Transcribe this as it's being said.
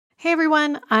Hey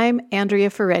everyone, I'm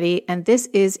Andrea Ferretti, and this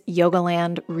is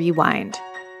Yogaland Rewind.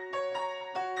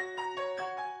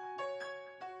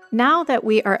 Now that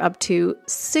we are up to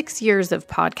 6 years of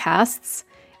podcasts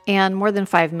and more than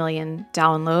 5 million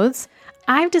downloads,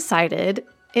 I've decided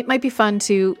it might be fun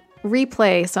to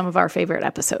replay some of our favorite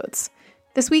episodes.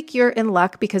 This week, you're in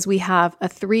luck because we have a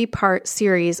 3-part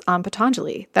series on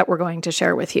Patanjali that we're going to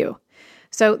share with you.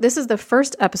 So this is the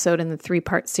first episode in the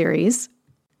 3-part series,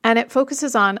 and it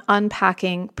focuses on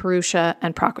unpacking Purusha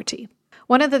and Prakriti.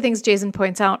 One of the things Jason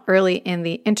points out early in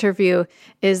the interview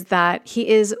is that he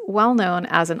is well known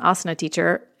as an asana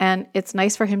teacher, and it's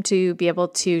nice for him to be able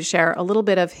to share a little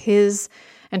bit of his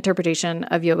interpretation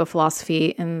of yoga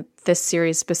philosophy in this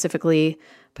series, specifically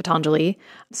Patanjali,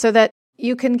 so that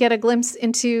you can get a glimpse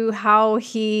into how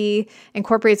he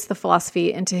incorporates the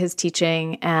philosophy into his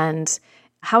teaching and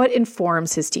how it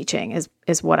informs his teaching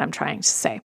is what I'm trying to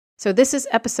say. So this is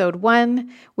episode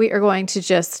 1. We are going to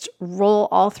just roll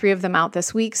all 3 of them out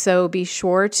this week. So be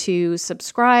sure to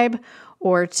subscribe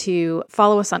or to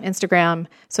follow us on Instagram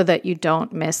so that you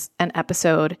don't miss an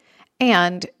episode.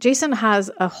 And Jason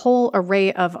has a whole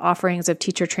array of offerings of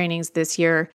teacher trainings this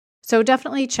year. So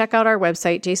definitely check out our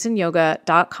website,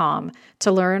 jasonyoga.com,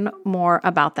 to learn more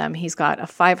about them. He's got a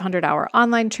 500-hour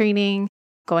online training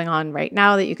going on right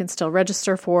now that you can still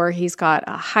register for. He's got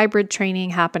a hybrid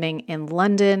training happening in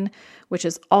London, which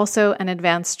is also an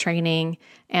advanced training,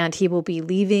 and he will be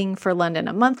leaving for London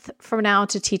a month from now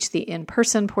to teach the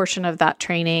in-person portion of that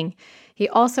training. He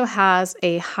also has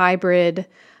a hybrid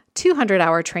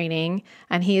 200-hour training,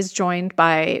 and he is joined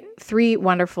by 3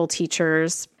 wonderful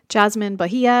teachers, Jasmine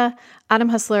Bahia, Adam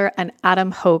Hustler, and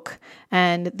Adam Hoke,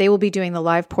 and they will be doing the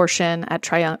live portion at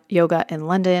Try Yoga in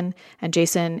London, and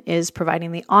Jason is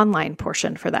providing the online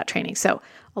portion for that training. So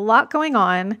a lot going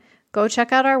on. Go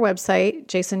check out our website,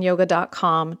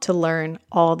 jasonyoga.com, to learn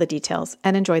all the details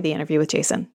and enjoy the interview with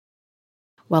Jason.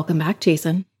 Welcome back,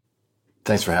 Jason.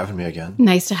 Thanks for having me again.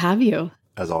 Nice to have you.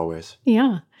 As always.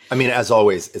 Yeah. I mean, as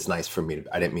always, it's nice for me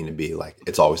I didn't mean to be like,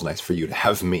 it's always nice for you to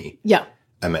have me. Yeah.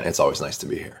 I mean, it's always nice to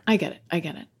be here. I get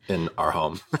it. In our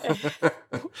home.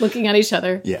 Looking at each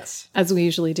other. Yes. As we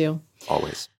usually do.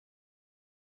 Always.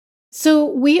 So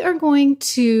we are going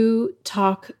to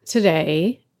talk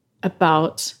today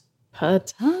about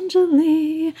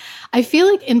Patanjali. I feel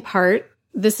like in part,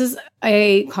 this is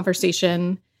a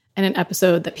conversation and an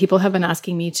episode that people have been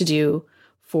asking me to do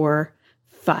for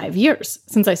 5 years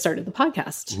since I started the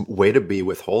podcast. Way to be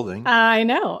withholding. I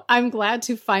know. I'm glad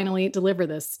to finally deliver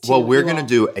this to Well, we're you going to all.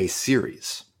 do a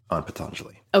series on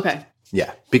Patanjali. Okay.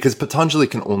 Yeah, because Patanjali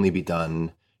can only be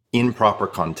done in proper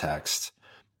context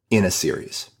in a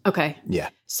series. Okay. Yeah.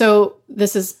 So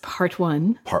this is part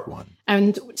 1. Part 1.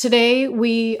 And today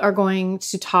we are going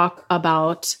to talk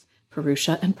about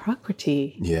Purusha and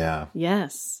Prakriti. Yeah.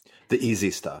 Yes. The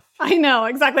easy stuff. I know,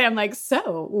 exactly. I'm like,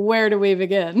 so where do we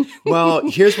begin? Well,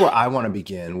 here's where I want to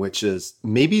begin, which is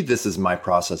maybe this is my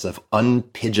process of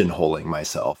unpigeonholing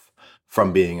myself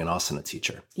from being an asana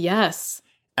teacher. Yes.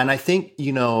 And I think,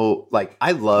 like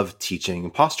I love teaching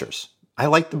postures. I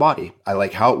like the body. I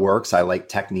like how it works. I like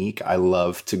technique. I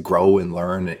love to grow and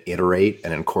learn and iterate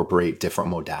and incorporate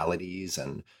different modalities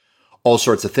and all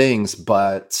sorts of things.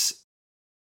 But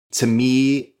to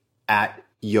me, at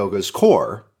yoga's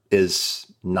core is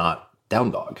not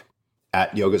down dog.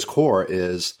 At yoga's core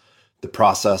is the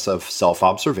process of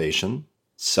self-observation,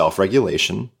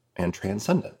 self-regulation, and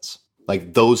transcendence.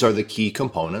 Like those are the key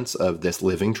components of this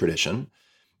living tradition.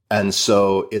 And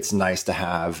so it's nice to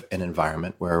have an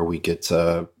environment where we get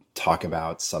to talk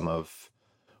about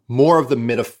more of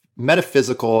the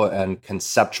metaphysical and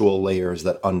conceptual layers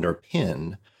that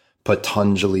underpin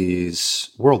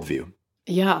Patanjali's worldview.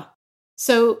 Yeah.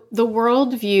 So the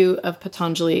worldview of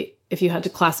Patanjali, if you had to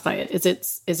classify it, is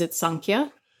it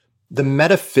Sankhya? The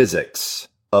metaphysics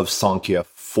of Sankhya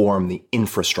form the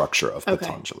infrastructure of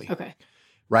Patanjali. Okay.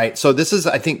 Right. So this is,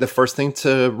 I think, the first thing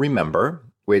to remember,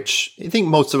 which I think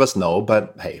most of us know,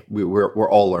 but hey,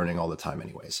 we're all learning all the time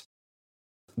anyways,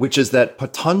 which is that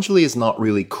Patanjali is not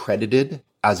really credited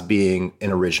as being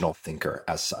an original thinker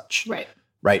as such. Right.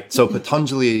 Right. So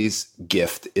Patanjali's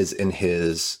gift is in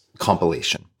his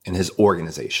compilation, in his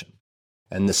organization,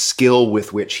 and the skill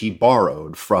with which he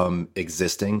borrowed from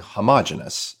existing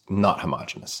heterogeneous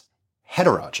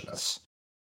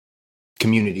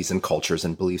communities and cultures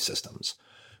and belief systems.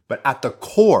 But at the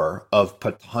core of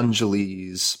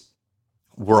Patanjali's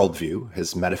worldview,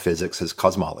 his metaphysics, his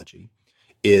cosmology,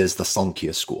 is the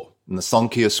Sankhya school. And the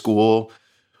Sankhya school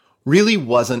really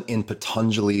wasn't in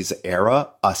Patanjali's era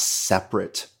a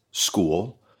separate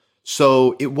school.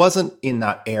 So it wasn't in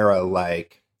that era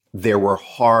like there were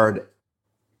hard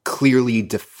clearly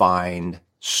defined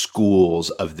schools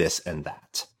of this and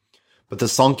that. But the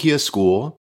Sankhya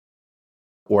school,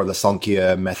 or the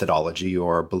Sankhya methodology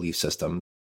or belief system,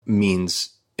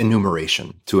 means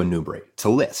enumeration, to enumerate, to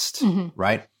list,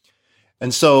 right?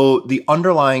 And so the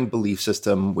underlying belief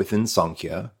system within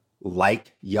Sankhya,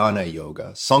 like Jnana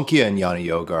Yoga, Sankhya and Jnana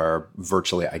Yoga are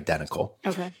virtually identical.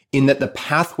 Okay. In that the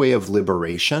pathway of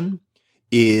liberation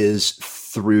is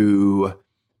through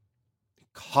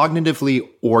cognitively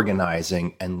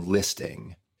organizing and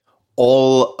listing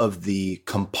all of the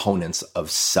components of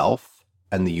self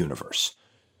and the universe.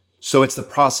 So it's the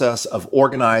process of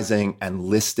organizing and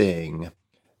listing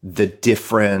the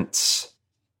different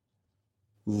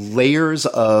layers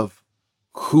of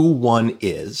who one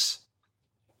is.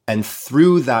 And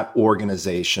through that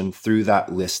organization, through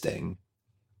that listing,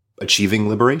 achieving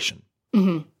liberation.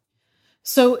 Mm-hmm.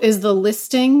 So is the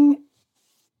listing,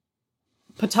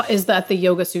 is that the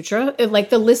Yoga Sutra? Like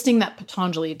the listing that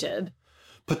Patanjali did?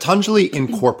 Patanjali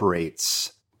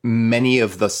incorporates many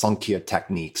of the Sankhya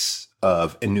techniques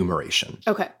of enumeration.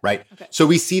 Okay. Right? Okay. So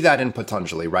we see that in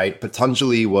Patanjali, right?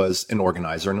 Patanjali was an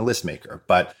organizer and a list maker,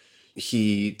 but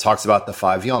he talks about the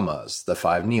 5 yamas, the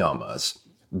 5 niyamas,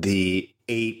 the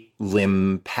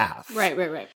 8-limb path.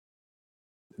 Right.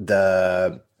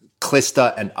 The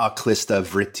klista and aklista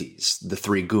vrittis, the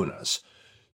 3 gunas.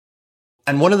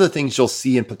 And one of the things you'll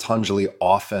see in Patanjali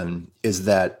often is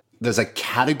that there's a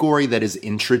category that is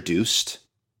introduced.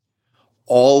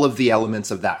 All of the elements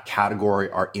of that category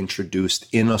are introduced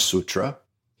in a sutra.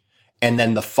 And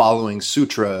then the following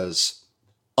sutras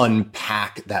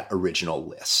unpack that original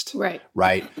list. Right.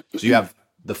 Right? So you have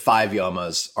the 5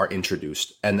 yamas are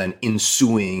introduced, and then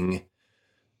ensuing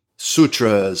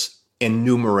sutras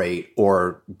enumerate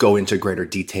or go into greater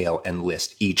detail and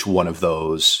list each one of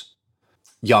those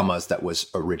yamas that was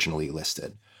originally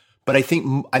listed. But I think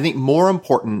more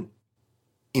important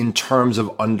in terms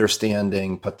of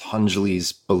understanding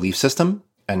Patanjali's belief system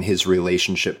and his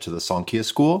relationship to the Sankhya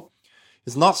school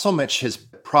is not so much his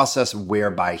process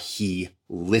whereby he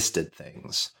listed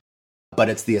things, but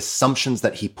it's the assumptions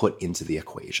that he put into the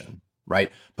equation,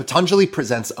 right? Patanjali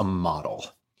presents a model.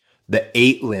 The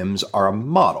 8 limbs are a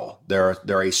model.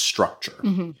 They're a structure.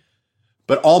 Mm-hmm.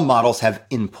 But all models have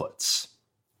inputs,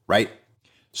 right?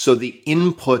 So the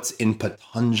inputs in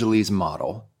Patanjali's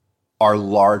model are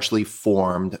largely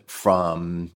formed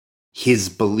from his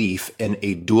belief in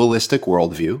a dualistic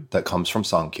worldview that comes from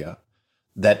Sankhya,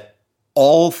 that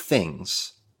all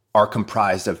things are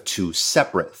comprised of 2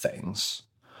 separate things,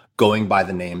 going by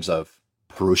the names of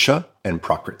Purusha and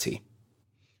Prakriti.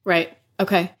 Right.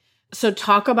 Okay. So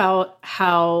talk about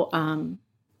how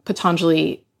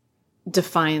Patanjali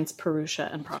defines Purusha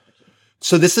and Prakriti.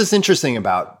 So this is interesting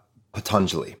about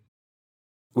Patanjali,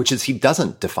 which is he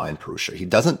doesn't define Purusha. He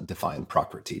doesn't define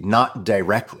Prakriti, not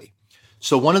directly.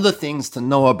 So one of the things to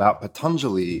know about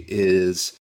Patanjali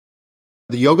is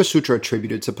the Yoga Sutra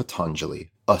attributed to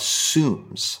Patanjali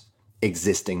assumes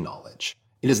existing knowledge.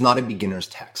 It is not a beginner's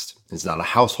text. It's not a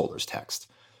householder's text.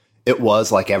 It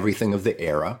was, like everything of the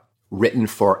era, written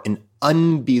for an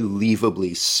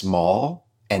unbelievably small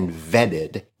and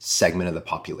vetted segment of the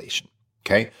population.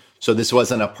 Okay? So this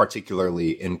wasn't a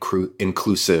particularly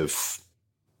inclusive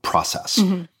process.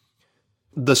 Mm-hmm.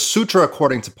 The sutra,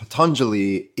 according to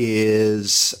Patanjali,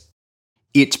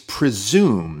 it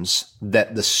presumes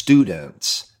that the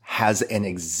student has an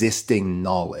existing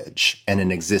knowledge and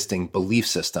an existing belief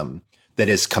system that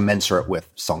is commensurate with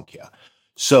Sankhya.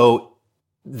 So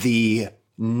the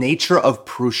nature of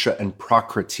Purusha and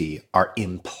Prakriti are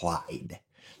implied.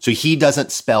 So he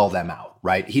doesn't spell them out,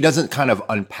 right? He doesn't kind of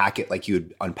unpack it like you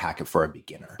would unpack it for a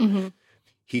beginner. Mm-hmm.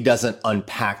 He doesn't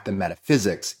unpack the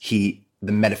metaphysics. The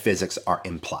metaphysics are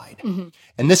implied. Mm-hmm.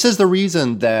 And this is the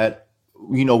reason that,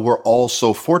 we're all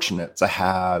so fortunate to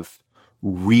have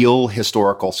real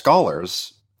historical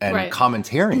scholars and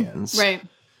commentarians. Right.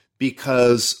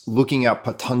 Because looking at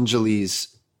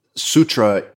Patanjali's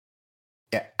sutra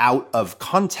out of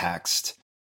context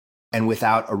and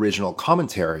without original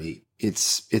commentary,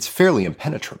 it's fairly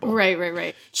impenetrable.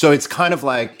 Right. So it's kind of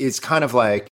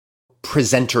like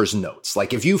presenter's notes.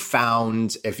 Like if you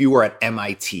were at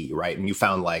MIT, right, and you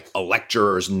found like a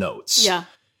lecturer's notes. Yeah.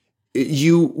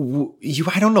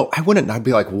 I don't know. I'd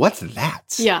be like, what's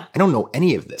that? Yeah. I don't know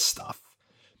any of this stuff.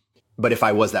 But if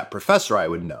I was that professor, I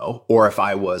would know. Or if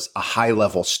I was a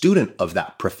high-level student of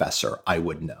that professor, I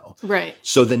would know. Right.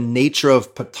 So the nature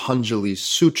of Patanjali's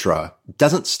sutra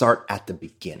doesn't start at the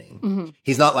beginning. Mm-hmm.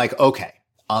 He's not like, okay,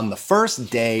 on the first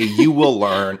day, you will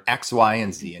learn X, Y,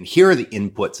 and Z, and here are the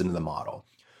inputs into the model.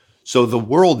 So the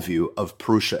worldview of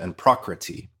Purusha and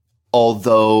Prakriti,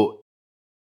 although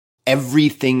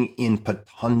everything in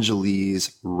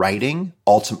Patanjali's writing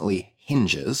ultimately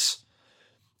hinges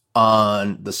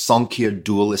on the Sankhya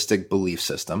dualistic belief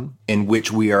system in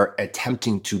which we are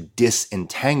attempting to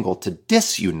disentangle, to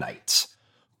disunite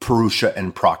Purusha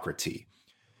and Prakriti,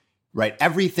 right?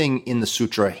 Everything in the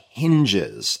sutra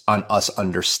hinges on us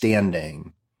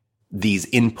understanding these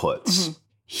inputs. Mm-hmm.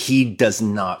 He does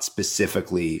not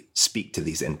specifically speak to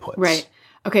these inputs. Right.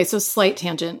 Okay, so slight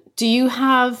tangent.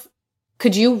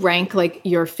 Could you rank like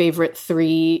your favorite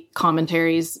 3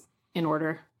 commentaries in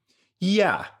order?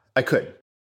 Yeah, I could.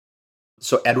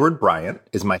 So Edward Bryant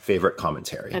is my favorite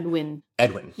commentary. Edwin.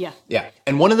 Yeah. Yeah.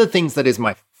 And one of the things that is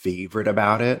my favorite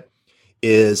about it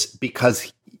is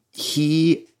because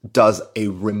he does a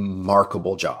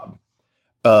remarkable job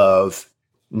of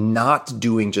not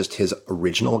doing just his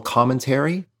original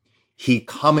commentary. He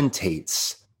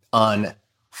commentates on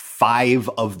 5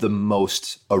 of the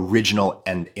most original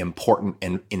and important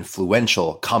and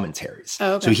influential commentaries.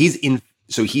 Oh, okay.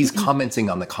 So he's commenting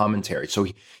on the commentary. So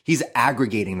he's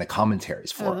aggregating the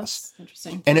commentaries for us.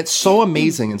 Interesting. And it's so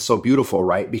amazing and so beautiful,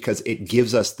 right? Because it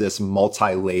gives us this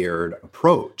multi-layered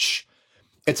approach.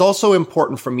 It's also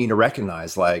important for me to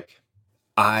recognize, like,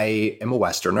 I am a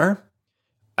Westerner.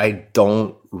 I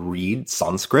don't read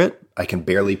Sanskrit. I can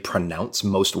barely pronounce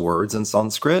most words in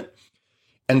Sanskrit.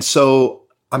 And so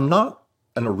I'm not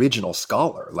an original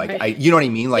scholar. Like, right. you know what I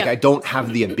mean? Like, I don't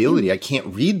have the ability. I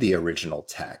can't read the original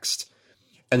text.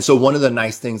 And so one of the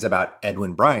nice things about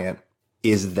Edwin Bryant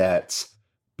is that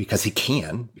because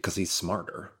he's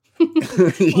smarter.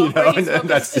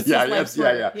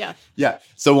 Yeah.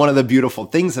 So one of the beautiful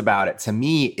things about it to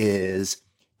me is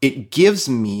it gives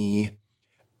me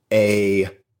an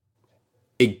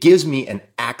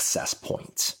access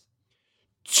point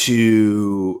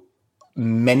to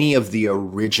many of the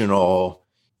original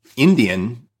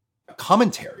Indian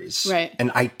commentaries. Right.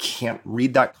 And I can't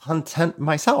read that content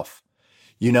myself.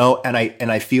 And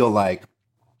I feel like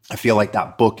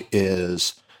that book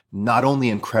is not only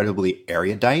incredibly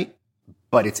erudite,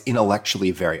 but it's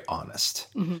intellectually very honest.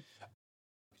 Mm-hmm.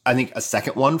 I think a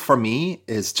second one for me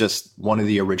is just one of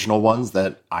the original ones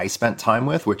that I spent time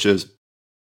with, which is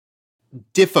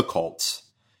difficult.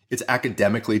 It's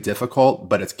academically difficult,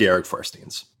 but it's Georg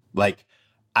Feuerstein's. Like,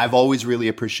 I've always really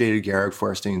appreciated Georg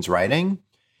Feuerstein's writing,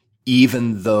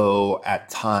 even though at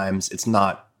times it's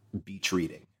not beach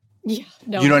reading. Yeah.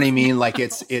 No. You know what I mean? Like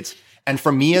and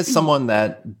for me as someone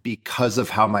that, because of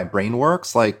how my brain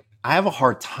works, like, I have a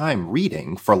hard time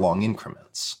reading for long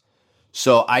increments.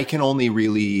 So I can only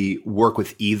really work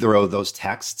with either of those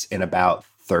texts in about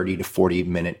 30 to 40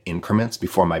 minute increments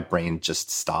before my brain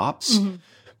just stops. Mm-hmm.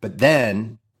 But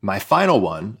then my final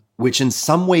one, which in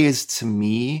some ways to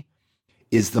me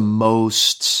is the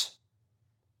most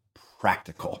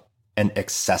practical and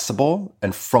accessible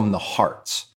and from the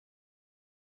heart,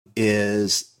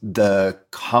 is the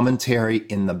commentary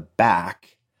in the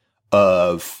back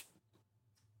of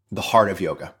The Heart of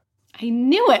Yoga. I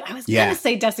knew it. I was going to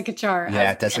say Desikachar.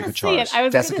 Yeah,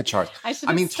 Desikachar.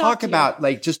 I mean, talk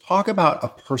about a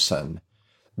person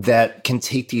that can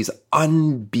take these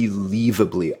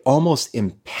unbelievably, almost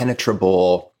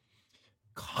impenetrable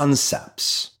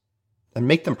concepts and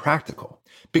make them practical.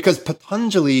 Because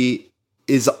Patanjali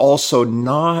is also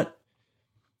not,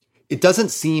 it doesn't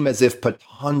seem as if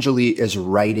Patanjali is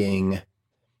writing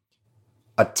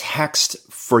a text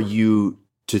for you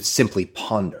to simply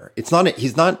ponder.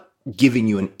 He's not giving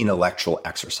you an intellectual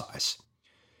exercise.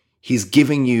 He's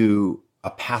giving you a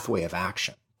pathway of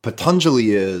action.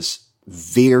 Patanjali is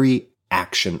very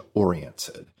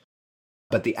action-oriented,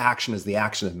 but the action is the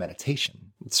action of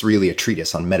meditation. It's really a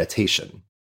treatise on meditation.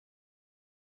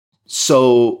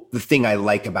 So the thing I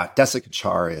like about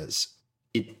Desikachar is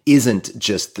it isn't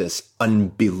just this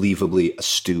unbelievably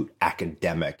astute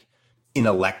academic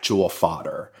intellectual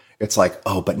fodder. It's like,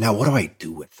 oh, but now what do I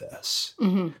do with this?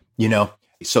 Mm-hmm.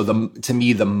 So to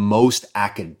me, the most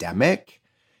academic,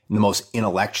 the most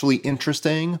intellectually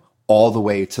interesting, all the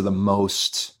way to the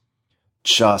most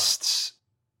just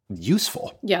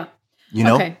useful. Yeah.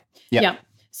 Okay. Yeah.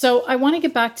 So I want to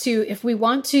get back to, if we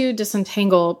want to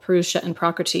disentangle Purusha and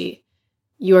Prakriti,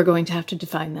 you are going to have to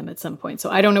define them at some point. So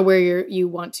I don't know where you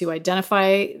want to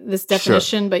identify this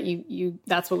definition, but you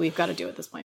that's what we've got to do at this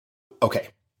point. Okay.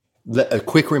 A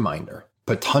quick reminder.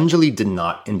 Patanjali did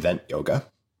not invent yoga.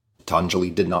 Patanjali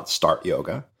did not start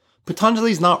yoga.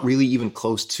 Patanjali is not really even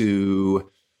close to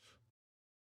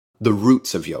the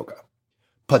roots of yoga.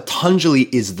 Patanjali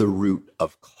is the root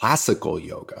of classical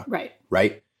yoga.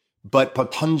 Right? But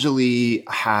Patanjali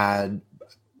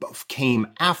came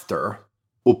after,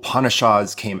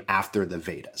 Upanishads came after the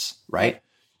Vedas, right?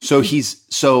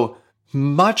 So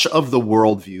much of the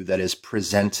worldview that is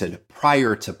presented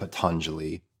prior to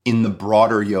Patanjali in the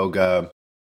broader yoga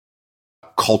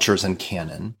cultures and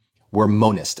canon were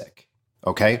monistic.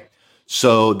 Okay.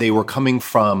 So they were coming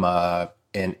from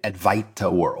an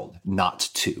Advaita world, not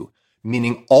two,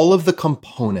 meaning all of the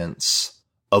components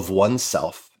of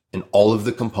oneself and all of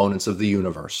the components of the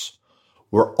universe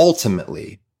were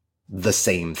ultimately the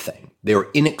same thing. They were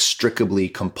inextricably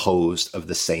composed of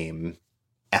the same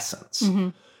essence. Mm-hmm.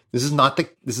 This is not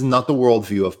the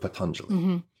worldview of Patanjali.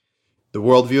 Mm-hmm. The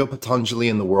worldview of Patanjali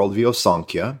and the worldview of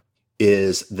Sankhya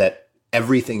is that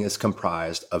everything is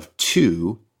comprised of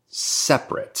two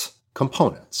separate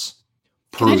components.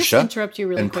 Can I just interrupt you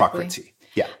really and quickly? Prakriti.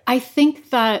 Yeah. I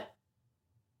think that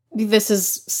this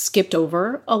is skipped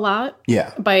over a lot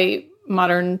by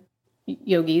modern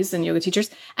yogis and yoga teachers.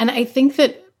 And I think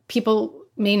that people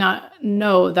may not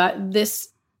know that this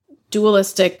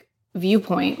dualistic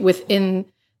viewpoint within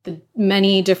the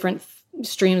many different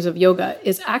streams of yoga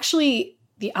is actually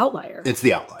the outlier. It's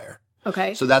the outlier.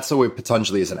 Okay. So that's the way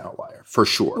Patanjali is an outlier, for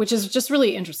sure. Which is just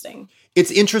really interesting.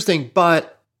 It's interesting,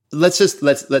 but let's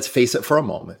face it for a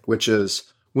moment, which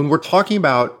is when we're talking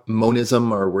about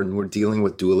monism or when we're dealing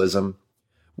with dualism,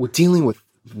 we're dealing with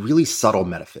really subtle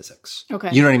metaphysics.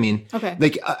 Okay. You know what I mean? Okay.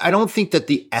 Like, I don't think that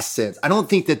I don't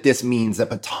think that this means that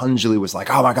Patanjali was like,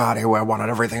 oh my God, I wanted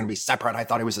everything to be separate. I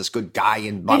thought he was this good guy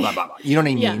and blah, blah, blah, blah. You know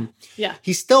what I mean? Yeah.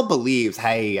 He still believes,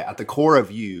 hey, at the core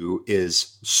of you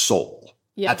is soul.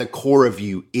 Yeah. At the core of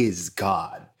you is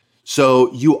God.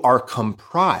 So you are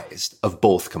comprised of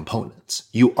both components.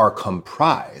 You are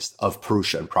comprised of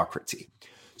Purusha and Prakriti.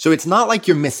 So it's not like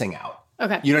you're missing out.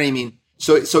 Okay. You know what I mean?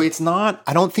 So it's not,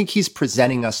 I don't think he's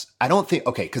presenting us,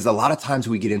 because a lot of times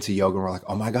we get into yoga and we're like,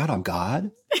 oh my God, I'm God.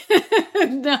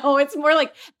 No, it's more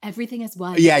like everything is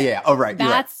one. Yeah. Oh, right.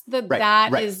 That's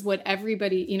right. is what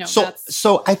everybody,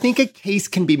 So I think a case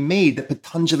can be made that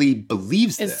Patanjali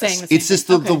believes this. Saying the same it's just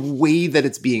thing. the way that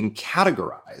it's being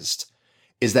categorized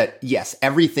is that, yes,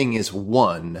 everything is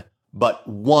one, but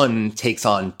one takes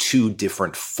on two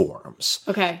different forms.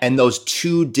 Okay. And those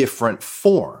two different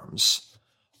forms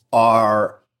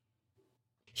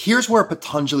here's where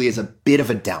Patanjali is a bit of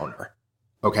a downer,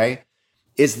 okay?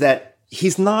 Is that he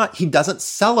doesn't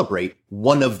celebrate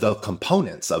one of the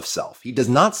components of self. He does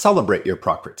not celebrate your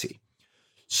Prakriti.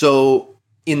 So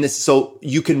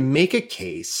you can make a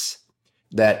case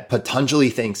that Patanjali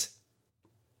thinks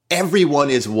everyone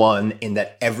is one in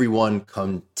that everyone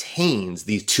contains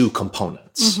these two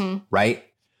components, right?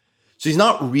 So he's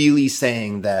not really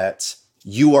saying that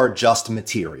you are just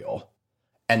material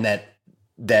and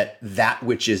that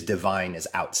which is divine is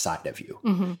outside of you.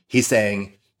 Mm-hmm. He's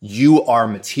saying you are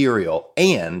material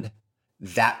and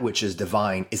that which is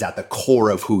divine is at the core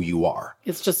of who you are.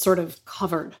 It's just sort of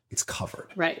covered. It's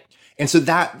covered. Right. And so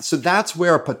that's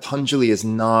where Patanjali is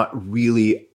not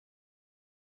really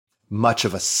much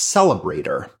of a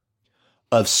celebrator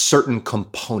of certain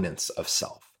components of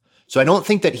self. So I don't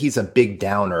think that he's a big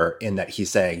downer in that he's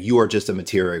saying you are just a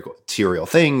material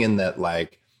thing and that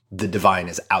like the divine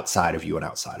is outside of you and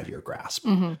outside of your grasp.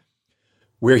 Mm-hmm.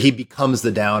 Where he becomes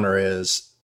the downer is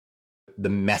the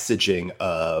messaging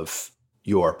of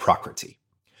your Prakriti.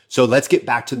 So let's get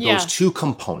back to those two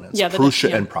components,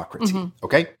 Purusha and Prakriti. Mm-hmm.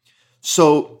 Okay.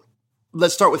 So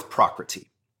let's start with Prakriti.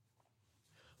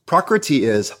 Prakriti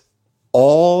is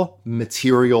all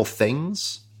material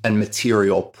things and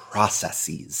material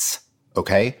processes,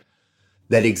 okay,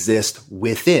 that exist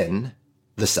within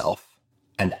the self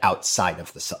and outside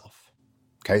of the self.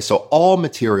 Okay, so all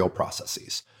material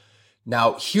processes.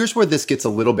 Now, here's where this gets a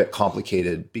little bit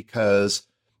complicated because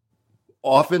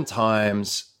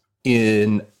oftentimes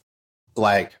in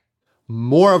like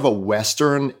more of a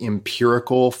Western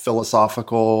empirical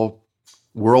philosophical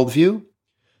worldview,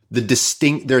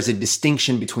 there's a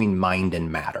distinction between mind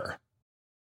and matter.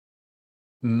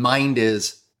 Mind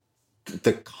is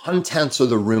the contents or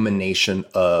the rumination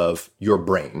of your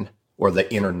brain or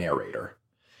the inner narrator.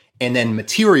 And then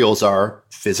materials are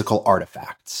physical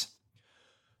artifacts.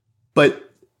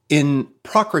 But in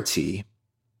Prakriti,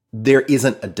 there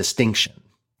isn't a distinction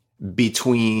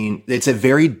it's a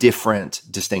very different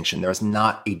distinction. There's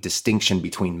not a distinction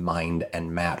between mind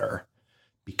and matter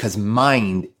because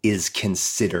mind is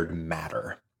considered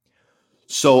matter.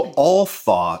 So all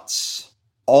thoughts,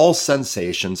 all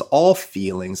sensations, all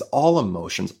feelings, all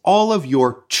emotions, all of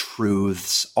your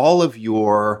truths, all of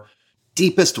your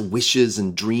deepest wishes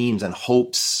and dreams and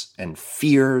hopes and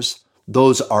fears,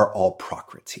 those are all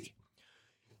Prakriti.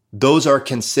 Those are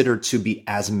considered to be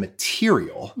as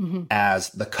material as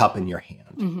the cup in your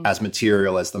hand, as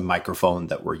material as the microphone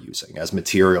that we're using, as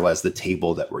material as the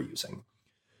table that we're using.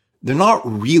 they're not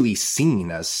really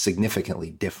seen as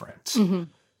significantly different.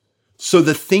 So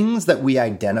the things that we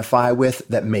identify with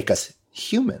that make us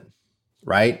human,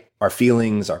 right? Our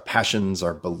feelings, our passions,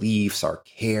 our beliefs, our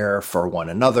care for one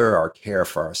another, our care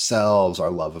for ourselves,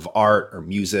 our love of art or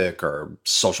music or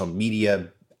social media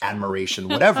admiration,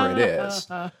 whatever it is,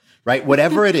 right?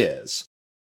 Whatever it is,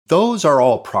 those are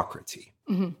all Prakriti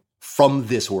from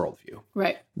this worldview.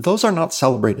 Right. Those are not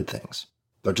celebrated things.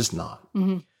 They're just not.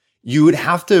 You would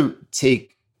have to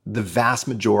take the vast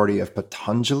majority of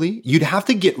Patanjali. You'd have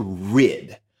to get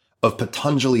rid of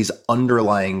Patanjali's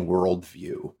underlying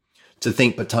worldview to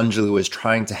think Patanjali was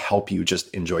trying to help you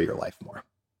just enjoy your life more.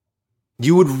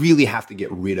 You would really have to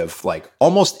get rid of like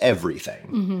almost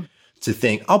everything to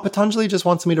think, oh, Patanjali just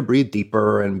wants me to breathe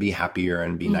deeper and be happier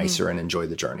and be nicer and enjoy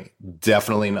the journey.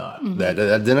 Definitely not. That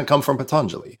didn't come from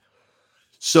Patanjali.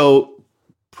 So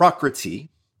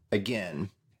Prakriti, again,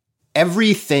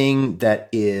 everything that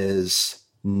is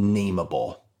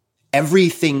nameable,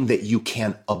 everything that you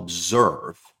can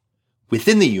observe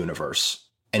within the universe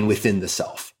and within the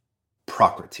self,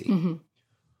 Prakriti.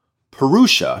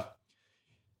 Purusha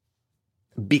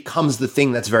becomes the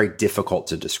thing that's very difficult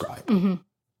to describe.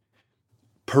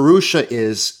 Purusha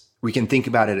is, we can think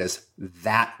about it as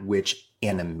that which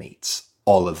animates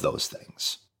all of those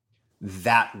things,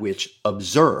 that which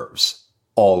observes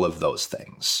all of those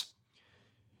things.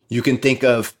 You can think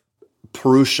of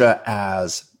Purusha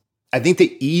as, I think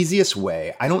the easiest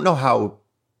way, I don't know how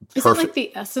Is it like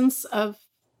the essence of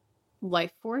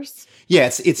life force? Yeah,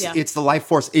 it's the life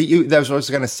force. That's what I was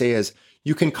going to say is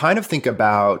you can kind of think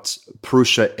about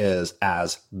Purusha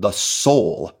as the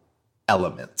soul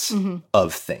element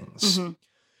of things.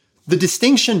 The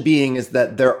distinction being is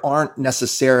that there aren't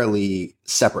necessarily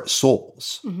separate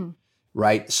souls,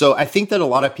 right? So I think that a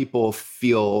lot of people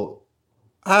feel,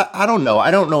 I don't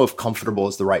know if comfortable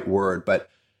is the right word, but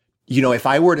you know, if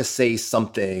I were to say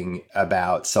something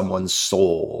about someone's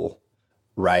soul,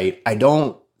 right, I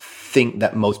don't think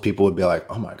that most people would be like,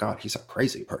 oh my God, he's a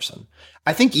crazy person.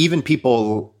 I think even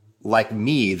people like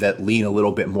me that lean a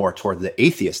little bit more toward the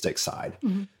atheistic side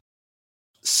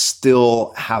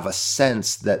still have a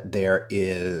sense that there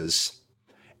is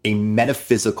a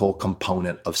metaphysical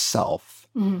component of self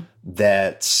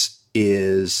that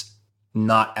is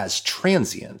not as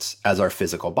transient as our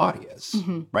physical body is,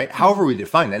 right? However we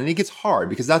define that. And it gets hard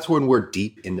because that's when we're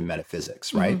deep into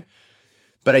metaphysics, right?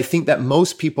 But I think that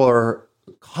most people are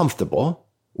comfortable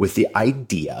with the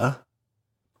idea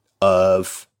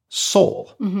of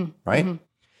soul, right?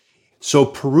 So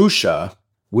Purusha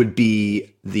would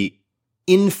be the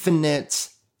infinite,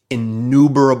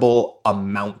 innumerable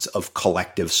amount of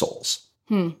collective souls.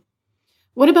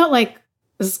 What about like,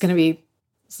 this is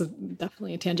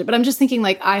definitely a tangent, but I'm just thinking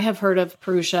like, I have heard of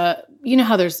Purusha. You know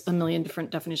how there's a million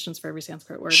different definitions for every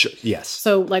Sanskrit word? Sure, yes.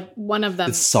 So like one of them.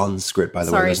 It's Sanskrit, by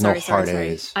the way. There's no hard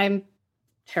A's. I'm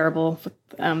terrible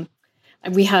with,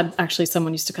 we had actually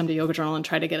someone used to come to Yoga Journal and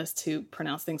try to get us to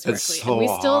pronounce things correctly. So and we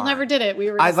still hard. never did it.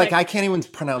 We were I can't even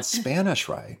pronounce Spanish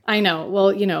right. I know.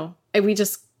 Well, you know, it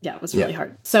was really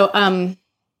hard. So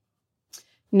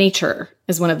nature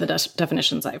is one of the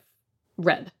definitions I've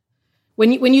read.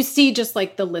 When you see just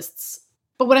like the lists,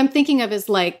 but what I'm thinking of is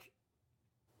like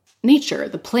nature,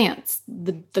 the plants,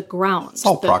 the ground. It's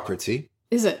all Prakriti.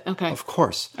 Is it? Okay. Of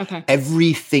course. Okay.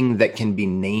 Everything that can be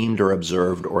named or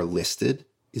observed or listed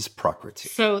is Prakriti.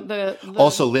 So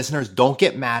Also, listeners, don't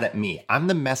get mad at me. I'm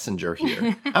the messenger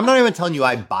here. I'm not even telling you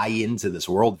I buy into this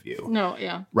worldview. No,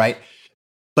 yeah. Right?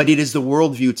 But it is the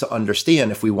worldview to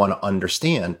understand if we want to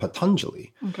understand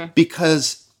Patanjali. Okay.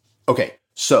 Because,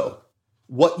 so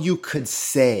what you could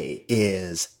say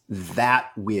is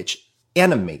that which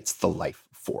animates the life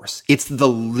force. It's the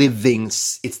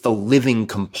living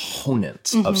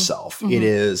component of self. It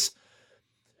is,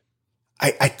 I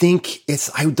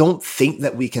don't think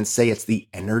that we can say it's the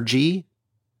energy.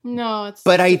 No, it's.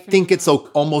 But I think it's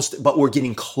almost, but we're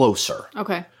getting closer.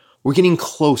 Okay. We're getting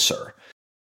closer.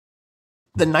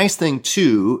 The nice thing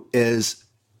too is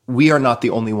we are not the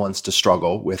only ones to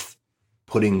struggle with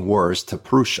putting words to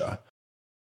Purusha.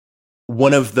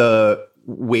 One of the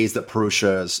ways that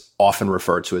Purusha is often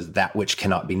referred to as that which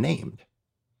cannot be named.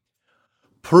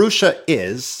 Purusha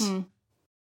is,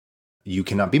 you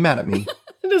cannot be mad at me.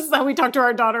 This is how we talk to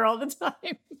our daughter all the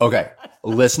time. Okay.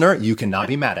 Listener, you cannot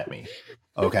be mad at me.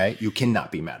 Okay? You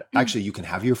cannot be mad at me. Actually, you can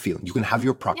have your feeling. You can have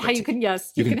your Prakriti. Yeah, you can,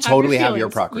 yes. You can totally have your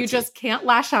Prakriti. You just can't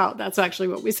lash out. That's actually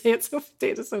what we say at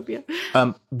Data Sophia.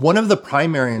 One of the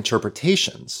primary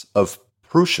interpretations of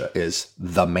Purusha is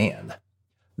the man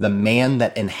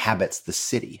that inhabits the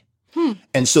city.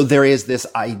 And so there is this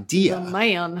idea. The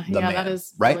man. The man, that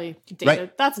is right? really dated.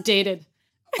 Right. That's dated.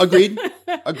 Agreed.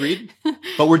 Agreed.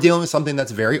 But we're dealing with something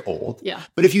that's very old. Yeah.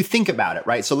 But if you think about it,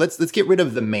 right? So let's get rid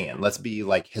of the man. Let's be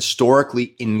like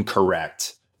historically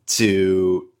incorrect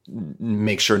to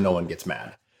make sure no one gets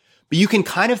mad. But you can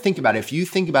kind of think about it. If you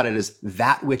think about it as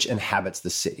that which inhabits the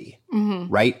city,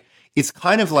 right? It's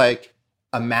kind of like,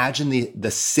 imagine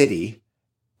the city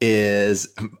is,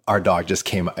 our dog just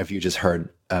came, if you just heard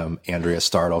Andrea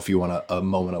startle, if you want a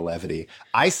moment of levity.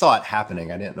 I saw it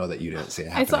happening. I didn't know that you didn't see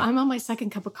it happening. I'm on my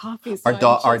second cup of coffee.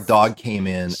 So our dog came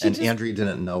in and Andrea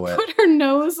didn't know it. Put her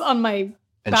nose on my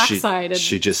backside.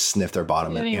 She just sniffed her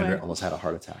bottom and Andrea almost had a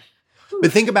heart attack.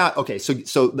 But think about, okay, so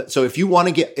if you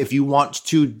want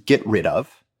to get rid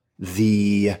of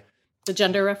the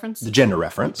gender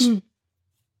reference,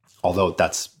 although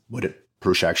that's what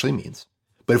Purusha actually means.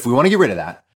 But if we want to get rid of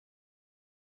that,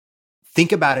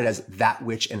 think about it as that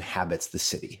which inhabits the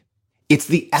city. It's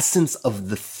the essence of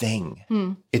the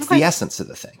thing. It's the essence of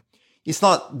the thing. It's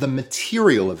not the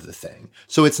material of the thing.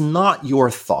 So it's not your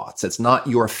thoughts. It's not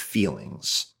your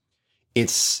feelings.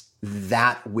 It's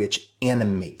that which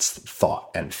animates thought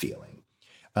and feeling.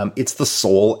 It's the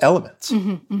soul element.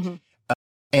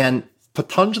 And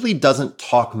Patanjali doesn't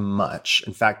talk much.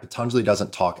 In fact, Patanjali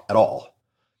doesn't talk at all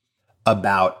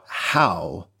about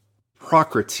how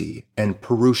Prakriti and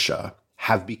Purusha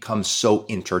have become so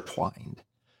intertwined.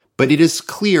 But it is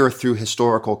clear through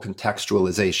historical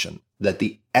contextualization that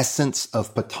the essence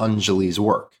of Patanjali's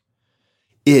work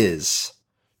is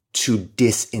to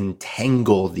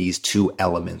disentangle these two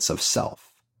elements of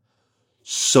self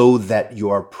so that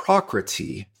your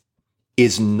Prakriti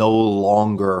is no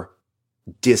longer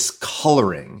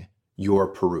discoloring your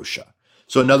Purusha.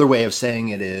 So another way of saying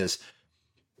it is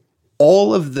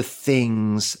all of the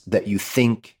things that you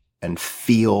think and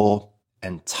feel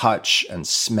and touch and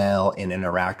smell and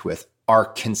interact with are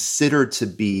considered to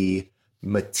be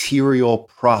material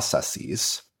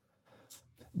processes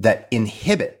that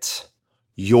inhibit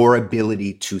your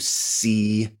ability to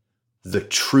see the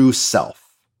true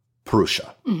self,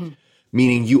 Purusha.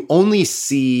 Meaning you only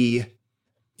see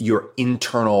your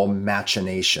internal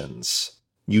machinations.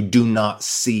 You do not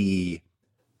see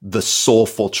the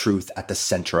soulful truth at the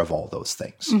center of all those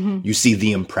things. You see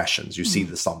the impressions, you see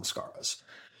the samskaras.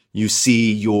 You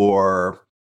see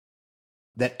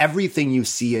that everything you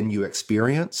see and you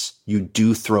experience, you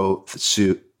do so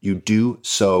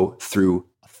through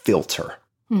a filter.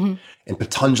 And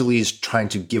Patanjali is trying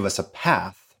to give us a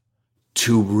path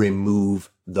to remove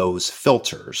those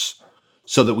filters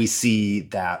so that we see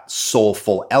that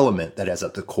soulful element that is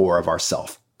at the core of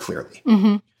ourself clearly.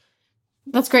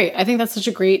 That's great. I think that's such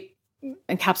a great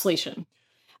encapsulation.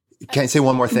 Can I say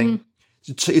one more thing?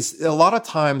 It's a lot of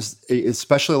times,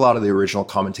 especially a lot of the original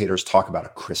commentators talk about a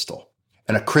crystal,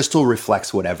 and a crystal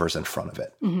reflects whatever's in front of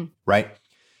it, right?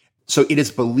 So it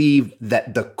is believed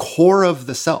that the core of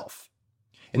the self,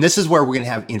 and this is where we're going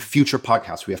to have in future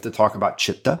podcasts, we have to talk about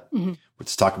chitta, we have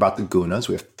to talk about the gunas,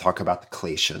 we have to talk about the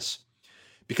kleshas,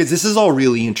 because this is all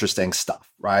really interesting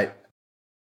stuff, right?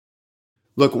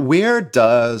 Look, where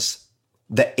does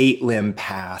the 8-limb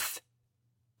path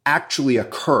actually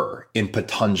occur in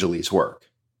Patanjali's work?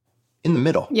 In the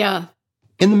middle. Yeah.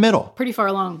 In the middle. Pretty far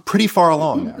along. Pretty far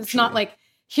along, actually. It's not like,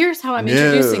 here's how I'm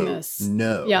introducing this.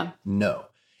 No. Yeah. No.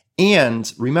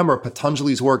 And remember,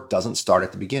 Patanjali's work doesn't start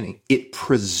at the beginning. It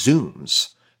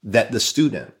presumes that the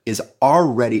student is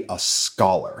already a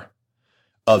scholar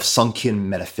of Sankhyan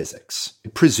metaphysics.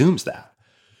 It presumes that.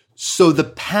 So the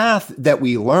path that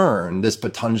we learn, this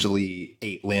Patanjali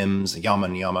 8 limbs, yama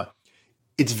niyama,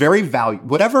 it's very valuable.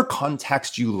 Whatever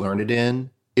context you learn it in,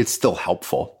 it's still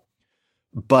helpful.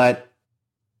 But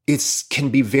it can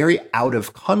be very out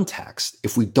of context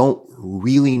if we don't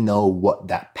really know what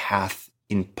that path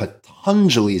in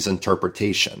Patanjali's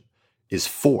interpretation is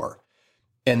for.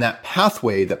 And that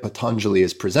pathway that Patanjali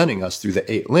is presenting us through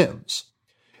the 8 limbs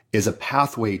is a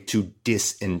pathway to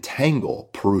disentangle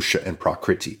Purusha and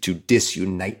Prakriti, to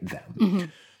disunite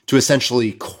them, to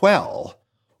essentially quell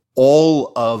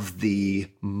all of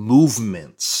the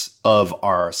movements of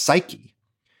our psyche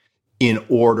in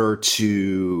order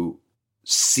to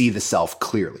see the self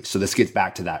clearly. So this gets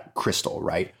back to that crystal,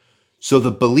 right? So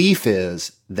the belief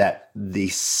is that the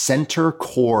center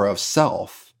core of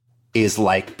self is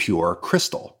like pure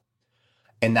crystal.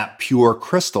 And that pure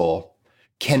crystal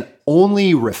can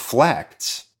only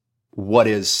reflect what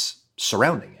is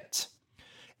surrounding it.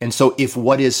 And so if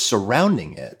what is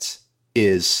surrounding it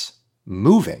is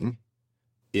moving,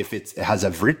 if it has a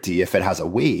vritti, if it has a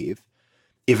wave,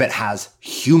 if it has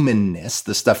humanness,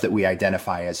 the stuff that we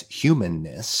identify as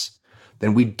humanness,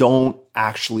 then we don't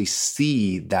actually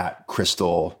see that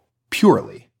crystal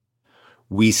purely.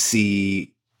 We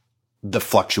see the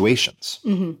fluctuations.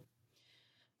 Mm-hmm.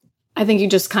 I think you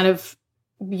just kind of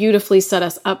beautifully set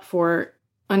us up for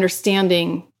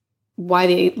understanding why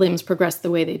the limbs progress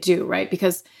the way they do, right?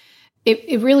 Because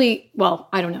it really, well,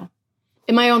 I don't know.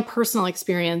 In my own personal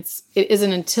experience, it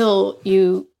isn't until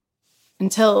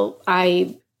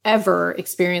I ever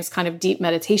experienced kind of deep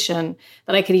meditation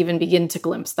that I could even begin to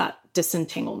glimpse that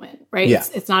disentanglement, right? Yeah.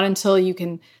 It's not until you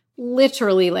can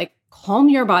literally like calm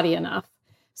your body enough,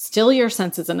 still your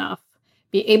senses enough,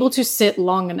 be able to sit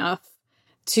long enough,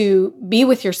 to be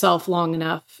with yourself long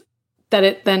enough that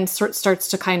it then starts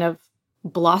to kind of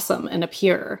blossom and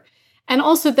appear. And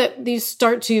also that you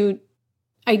start to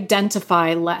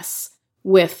identify less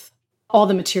with all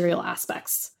the material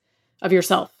aspects of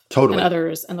yourself Totally. and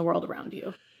others and the world around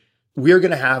you. We're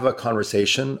going to have a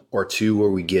conversation or two where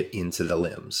we get into the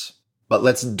limbs, but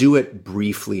let's do it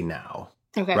briefly now.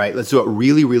 Okay. Right? Let's do it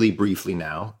really, really briefly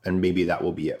now, and maybe that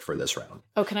will be it for this round.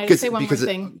 Oh, can I just say one more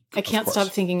thing? I can't stop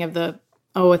thinking of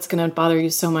it's going to bother you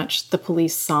so much, the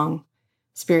Police song,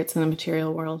 Spirits in the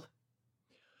Material World.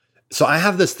 So I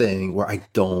have this thing where I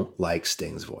don't like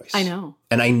Sting's voice. I know.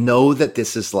 And I know that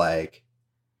this is like,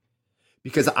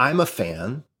 because I'm a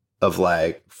fan of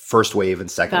like first wave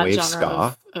and second That wave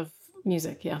genre ska. of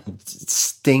music, yeah.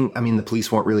 Sting, I mean, the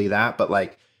Police weren't really that, but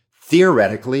like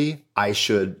theoretically, I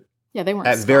should they weren't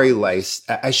at ska. very least,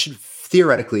 I should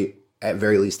theoretically at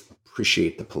very least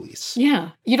appreciate the Police.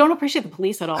 Yeah. You don't appreciate the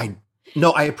Police at all.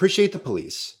 No, I appreciate the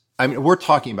Police. I mean, we're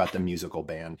talking about the musical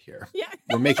band here. Yeah.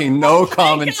 We're making no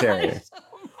commentary.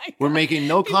 We're making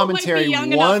no People might be commentary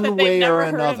young enough one that they've way or never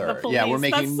heard of the another. Police. Yeah, we're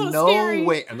making That's so no scary.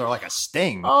 way. And they're like a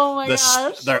sting. Oh my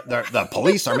gosh. The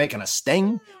Police are making a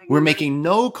sting. We're making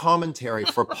no commentary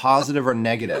for positive or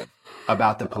negative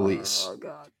about the Police. Oh,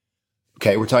 God.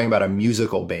 Okay, we're talking about a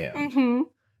musical band Mm-hmm.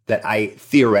 that I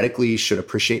theoretically should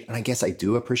appreciate. And I guess I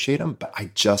do appreciate them, but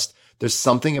there's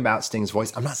something about Sting's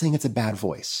voice. I'm not saying it's a bad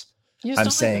voice.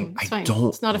 I'm saying I don't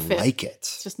It's not a fit. like it.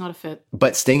 It's just not a fit.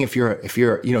 But Sting, if you're,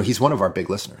 he's one of our big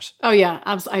listeners. Oh yeah,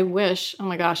 I wish. Oh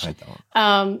my gosh. I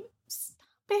don't. Stop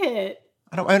it.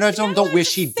 I don't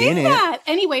wish he Say didn't. that.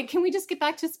 Anyway, can we just get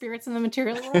back to Spirits in the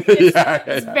Material World?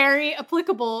 It's very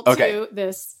applicable to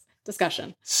this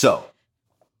discussion. So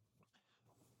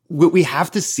what we have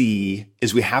to see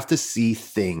is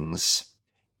things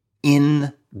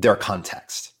in their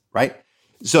context, right?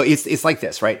 So it's like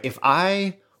this, right?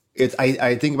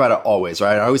 I think about it always,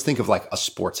 right? I always think of like a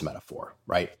sports metaphor,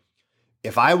 right?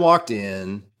 If I walked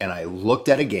in and I looked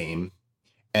at a game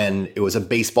and it was a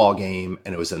baseball game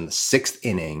and it was in the 6th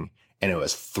inning and it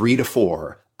was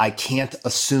 3-4, I can't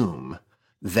assume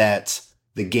that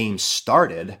the game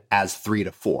started as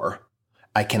 3-4.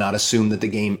 I cannot assume that the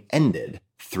game ended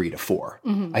 3-4.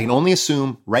 Mm-hmm. I can only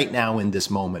assume right now in this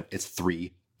moment it's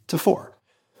 3-4.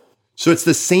 So it's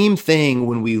the same thing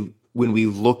when we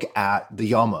look at the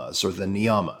yamas or the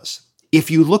niyamas. If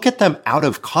you look at them out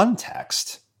of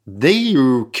context, they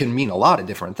can mean a lot of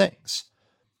different things.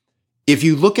 If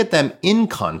you look at them in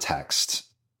context,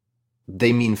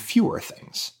 they mean fewer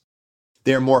things.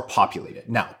 They're more populated.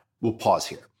 Now, we'll pause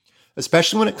here.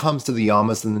 Especially when it comes to the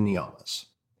yamas and the niyamas.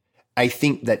 I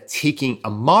think that taking a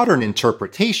modern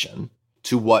interpretation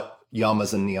to what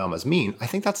yamas and niyamas mean, I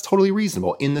think that's totally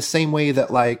reasonable. In the same way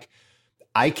that like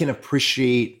I can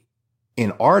appreciate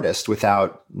an artist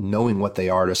without knowing what the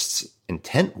artist's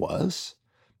intent was.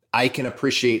 I can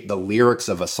appreciate the lyrics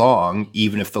of a song,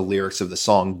 even if the lyrics of the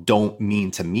song don't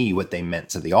mean to me what they meant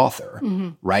to the author,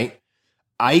 right?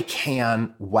 I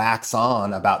can wax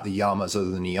on about the yamas or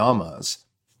the niyamas,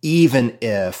 even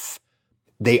if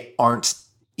they aren't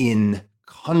in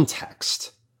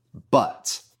context.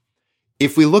 But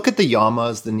if we look at the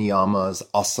yamas, the niyamas,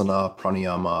 asana,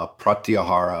 pranayama,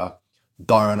 pratyahara,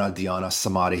 dharana, dhyana,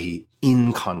 samadhi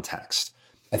in context,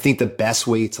 I think the best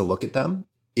way to look at them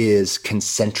is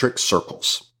concentric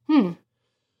circles.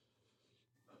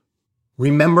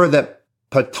 Remember that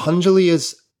Patanjali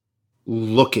is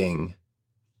looking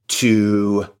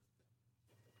to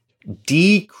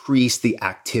decrease the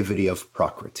activity of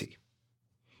Prakriti.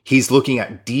 He's looking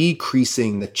at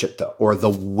decreasing the chitta or the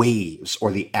waves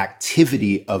or the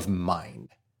activity of mind.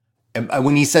 And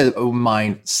when he says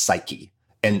mind, psyche,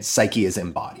 and psyche is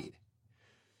embodied.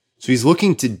 So he's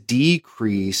looking to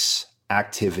decrease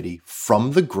activity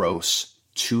from the gross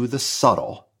to the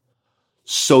subtle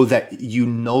so that you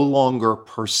no longer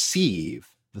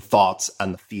perceive the thoughts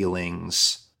and the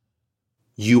feelings.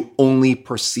 You only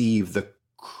perceive the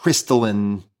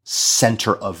crystalline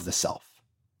center of the self.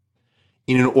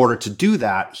 And in order to do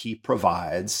that, he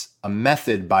provides a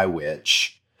method by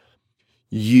which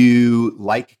you,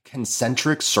 like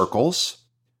concentric circles,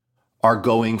 are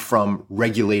going from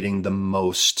regulating the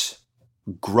most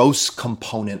gross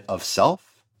component of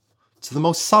self to the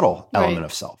most subtle element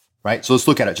of self, right? So let's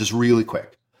look at it just really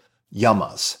quick.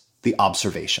 Yamas, the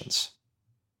observations,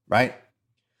 right?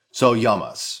 So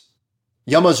yamas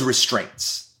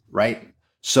restraints, right?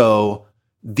 So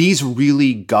these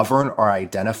really govern or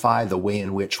identify the way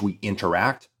in which we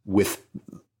interact with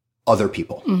other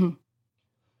people.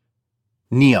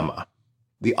 Niyama,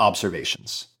 the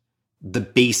observations, the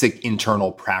basic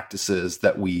internal practices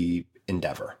that we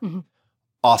endeavor.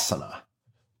 Asana,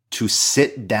 to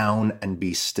sit down and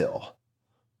be still.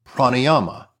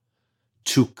 Pranayama,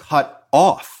 to cut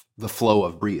off the flow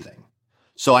of breathing.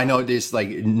 So I know this, like,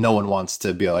 no one wants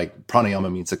to be like,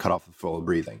 pranayama means to cut off the flow of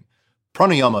breathing.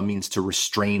 Pranayama means to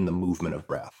restrain the movement of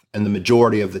breath. And the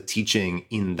majority of the teaching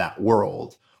in that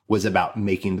world was about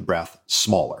making the breath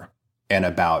smaller and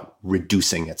about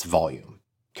reducing its volume.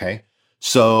 Okay.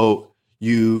 So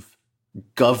you've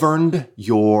governed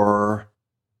your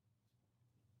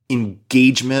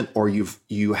engagement, or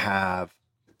you have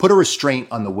put a restraint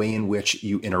on the way in which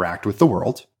you interact with the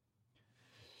world.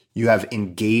 You have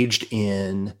engaged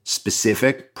in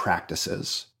specific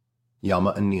practices,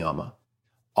 yama and niyama.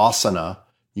 Asana,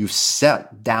 you've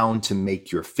sat down to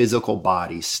make your physical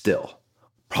body still.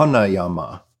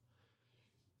 Pranayama,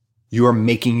 you are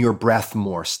making your breath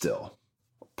more still.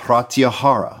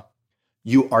 Pratyahara,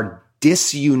 you are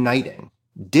disuniting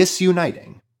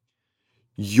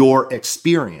your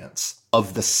experience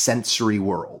of the sensory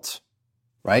world,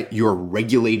 right? You're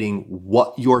regulating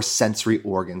what your sensory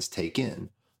organs take in.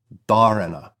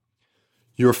 Dharana,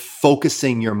 you're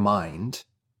focusing your mind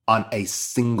on a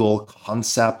single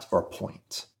concept or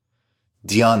point.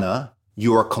 Dhyana,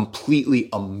 you are completely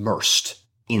immersed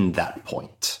in that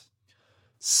point.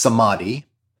 Samadhi,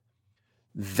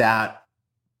 that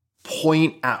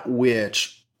point at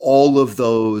which all of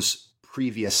those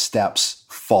previous steps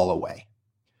fall away.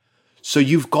 So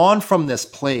you've gone from this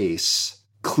place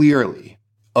clearly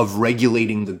of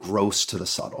regulating the gross to the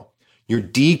subtle. You're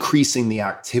decreasing the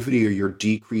activity, or you're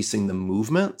decreasing the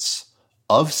movements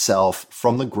of self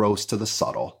from the gross to the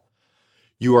subtle.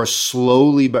 You are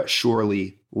slowly but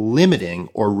surely limiting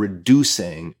or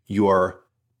reducing your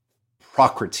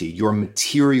prakriti, your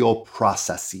material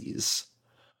processes,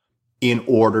 in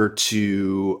order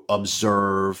to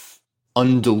observe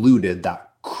undiluted,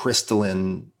 that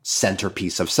crystalline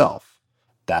centerpiece of self,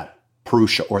 that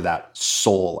purusha, or that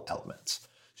soul element.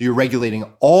 So you're regulating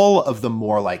all of the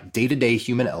more like day-to-day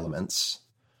human elements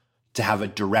to have a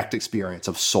direct experience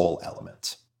of soul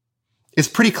element. It's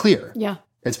pretty clear. Yeah.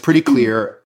 It's pretty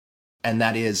clear. And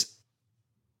that is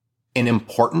an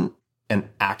important and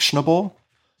actionable,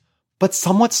 but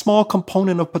somewhat small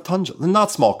component of Patanjali.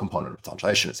 Not small component of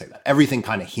Patanjali, I shouldn't say that. Everything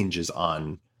kind of hinges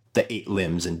on the 8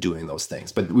 limbs and doing those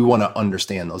things. But we want to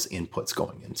understand those inputs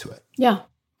going into it. Yeah.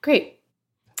 Great.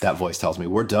 That voice tells me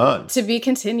we're done. To be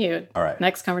continued. All right.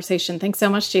 Next conversation. Thanks so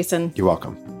much, Jason. You're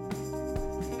welcome.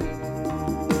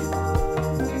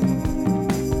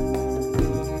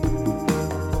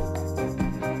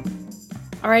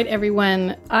 All right,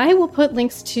 everyone. I will put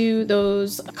links to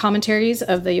those commentaries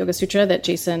of the Yoga Sutra that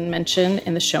Jason mentioned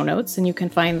in the show notes. And you can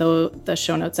find the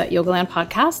show notes at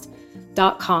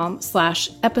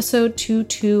yogalandpodcast.com/episode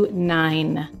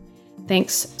 229.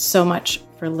 Thanks so much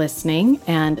for listening.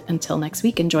 And until next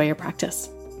week, enjoy your practice.